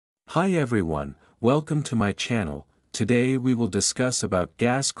Hi everyone, welcome to my channel. Today we will discuss about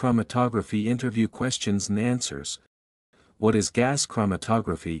gas chromatography interview questions and answers. What is gas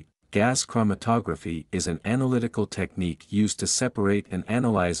chromatography? Gas chromatography is an analytical technique used to separate and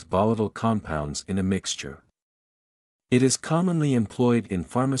analyze volatile compounds in a mixture. It is commonly employed in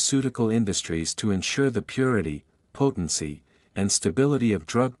pharmaceutical industries to ensure the purity, potency, and stability of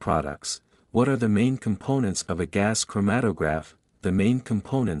drug products. What are the main components of a gas chromatograph? The main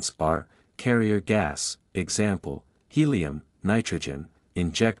components are carrier gas, example, helium, nitrogen,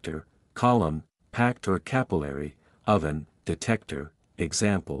 injector, column, packed or capillary, oven, detector,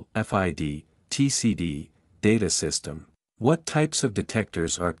 example, FID, TCD, data system. What types of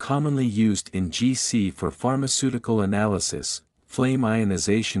detectors are commonly used in GC for pharmaceutical analysis? Flame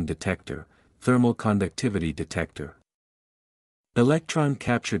ionization detector, thermal conductivity detector, electron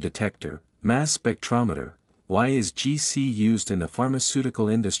capture detector, mass spectrometer. Why is GC used in the pharmaceutical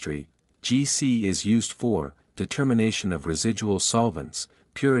industry? GC is used for determination of residual solvents,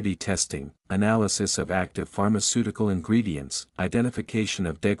 purity testing, analysis of active pharmaceutical ingredients, identification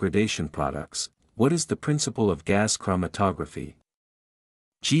of degradation products. What is the principle of gas chromatography?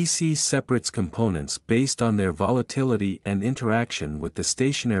 GC separates components based on their volatility and interaction with the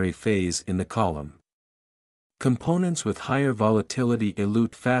stationary phase in the column. Components with higher volatility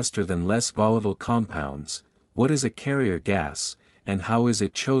elute faster than less volatile compounds. What is a carrier gas, and how is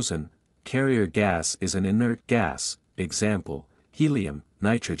it chosen? Carrier gas is an inert gas, example, helium,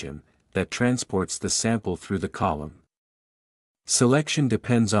 nitrogen, that transports the sample through the column. Selection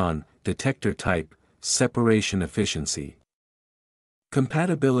depends on detector type, separation efficiency.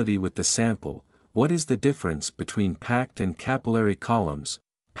 Compatibility with the sample. What is the difference between packed and capillary columns?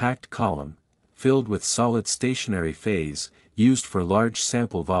 Packed column, filled with solid stationary phase, used for large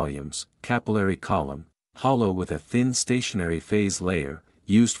sample volumes. Capillary column, hollow with a thin stationary phase layer,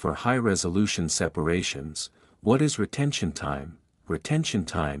 used for high-resolution separations. What is retention time? Retention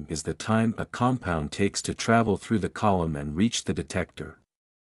time is the time a compound takes to travel through the column and reach the detector.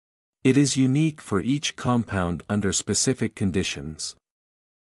 It is unique for each compound under specific conditions.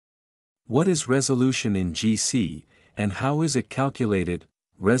 What is resolution in GC, and how is it calculated?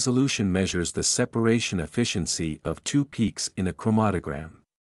 Resolution measures the separation efficiency of two peaks in a chromatogram.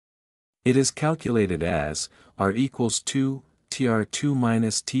 It is calculated as R equals 2, TR2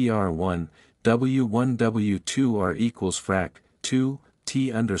 minus TR1, W1 W2 R equals frac 2,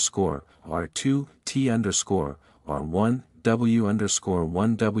 T underscore R2, T underscore R1, W underscore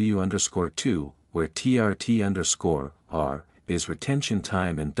 1 W underscore 2, where TRT underscore R is retention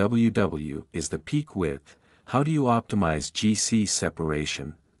time and WW is the peak width. How do you optimize GC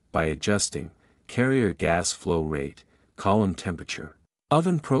separation? By adjusting carrier gas flow rate, column temperature,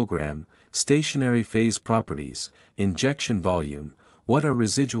 oven program, stationary phase properties, injection volume. What are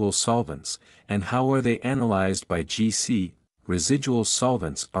residual solvents, and how are they analyzed by GC? Residual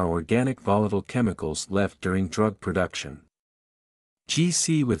solvents are organic volatile chemicals left during drug production.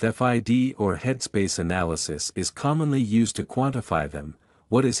 GC with FID or headspace analysis is commonly used to quantify them.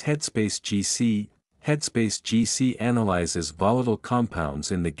 What is headspace GC? Headspace GC analyzes volatile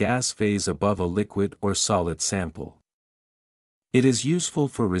compounds in the gas phase above a liquid or solid sample. It is useful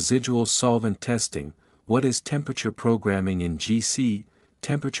for residual solvent testing. What is temperature programming in GC?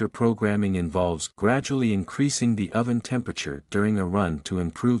 Temperature programming involves gradually increasing the oven temperature during a run to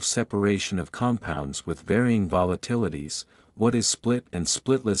improve separation of compounds with varying volatilities. What is split and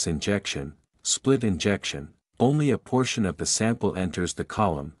splitless injection? Split injection, only a portion of the sample enters the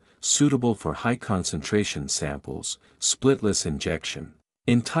column, suitable for high concentration samples. Splitless injection,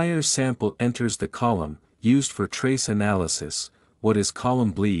 entire sample enters the column, used for trace analysis. What is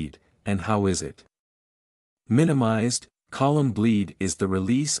column bleed, and how is it minimized? Column bleed is the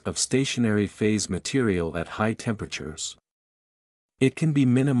release of stationary phase material at high temperatures. It can be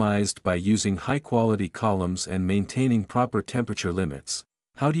minimized by using high-quality columns and maintaining proper temperature limits.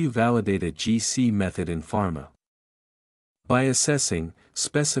 How do you validate a GC method in pharma? By assessing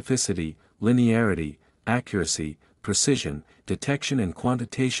specificity, linearity, accuracy, precision, detection and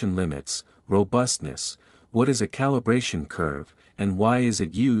quantitation limits, robustness. What is a calibration curve, and why is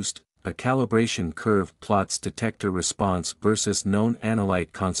it used? A calibration curve plots detector response versus known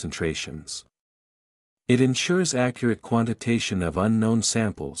analyte concentrations. It ensures accurate quantitation of unknown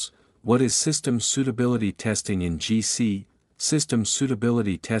samples. What is system suitability testing in GC? System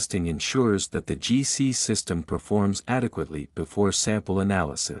suitability testing ensures that the GC system performs adequately before sample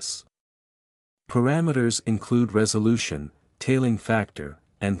analysis. Parameters include resolution, tailing factor,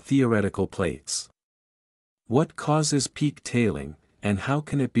 and theoretical plates. What causes peak tailing, and how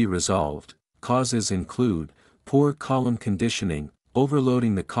can it be resolved? Causes include poor column conditioning,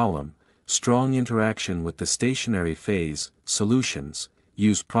 overloading the column, strong interaction with the stationary phase, solutions,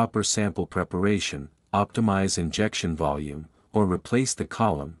 use proper sample preparation, optimize injection volume, or replace the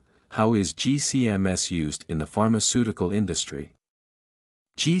column. How is GCMS used in the pharmaceutical industry?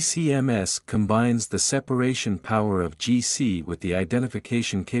 GCMS combines the separation power of GC with the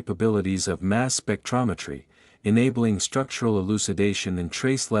identification capabilities of mass spectrometry, enabling structural elucidation and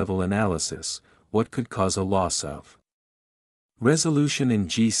trace-level analysis. What could cause a loss of resolution in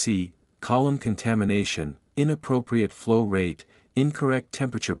GC, column contamination, inappropriate flow rate, incorrect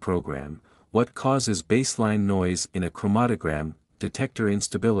temperature program? What causes baseline noise in a chromatogram? Detector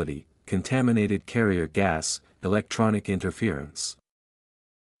instability, contaminated carrier gas, electronic interference.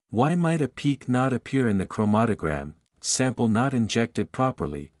 Why might a peak not appear in the chromatogram? Sample not injected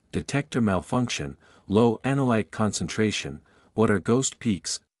properly, detector malfunction, low analyte concentration. What are ghost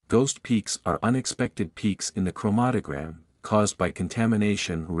peaks? Ghost peaks are unexpected peaks in the chromatogram, caused by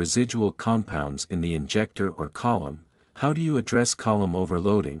contamination or residual compounds in the injector or column. How do you address column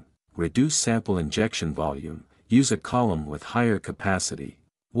overloading? Reduce sample injection volume, use a column with higher capacity.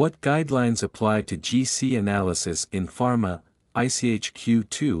 What guidelines apply to GC analysis in Pharma?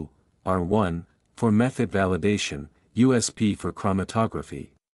 ICHQ2, R1, for method validation, USP for chromatography.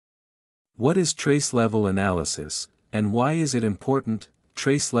 What is trace-level analysis, and why is it important?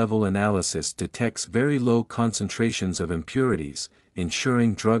 Trace-level analysis detects very low concentrations of impurities,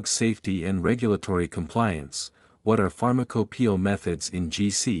 ensuring drug safety and regulatory compliance. What are pharmacopeial methods in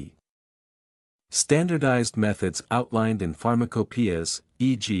GC? Standardized methods outlined in pharmacopeias,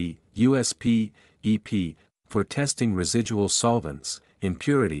 e.g., USP, EP, for testing residual solvents,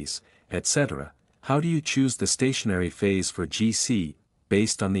 impurities, etc. How do you choose the stationary phase for GC,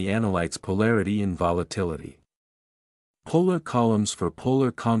 based on the analyte's polarity and volatility? Polar columns for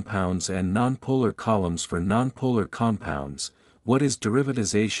polar compounds and nonpolar columns for nonpolar compounds. What is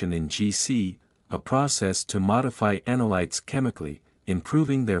derivatization in GC? A process to modify analytes chemically,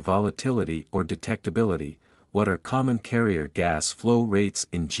 improving their volatility or detectability. What are common carrier gas flow rates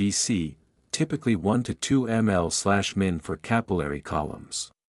in GC? Typically 1 to 2 ml/min for capillary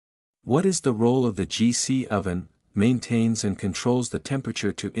columns. What is the role of the GC oven? Maintains and controls the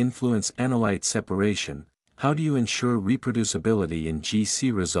temperature to influence analyte separation. How do you ensure reproducibility in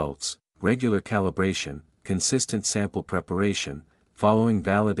GC results? Regular calibration, consistent sample preparation, following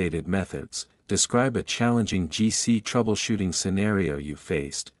validated methods. Describe a challenging GC troubleshooting scenario you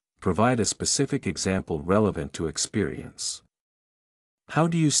faced. Provide a specific example relevant to experience. How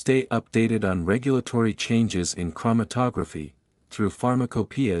do you stay updated on regulatory changes in chromatography? Through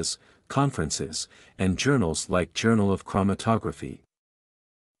pharmacopeias, conferences, and journals like Journal of Chromatography.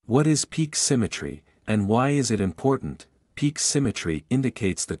 What is peak symmetry, and why is it important? Peak symmetry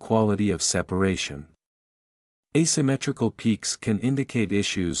indicates the quality of separation. Asymmetrical peaks can indicate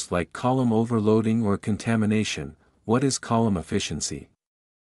issues like column overloading or contamination. What is column efficiency?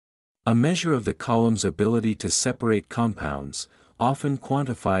 A measure of the column's ability to separate compounds, often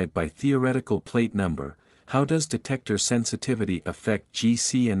quantified by theoretical plate number. How does detector sensitivity affect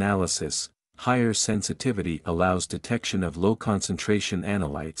GC analysis? Higher sensitivity allows detection of low-concentration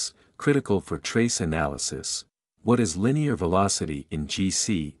analytes, critical for trace analysis. What is linear velocity in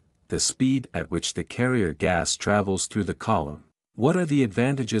GC? The speed at which the carrier gas travels through the column. What are the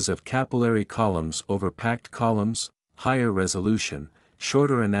advantages of capillary columns over packed columns? Higher resolution,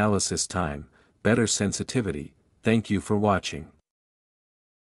 shorter analysis time, better sensitivity. Thank you for watching.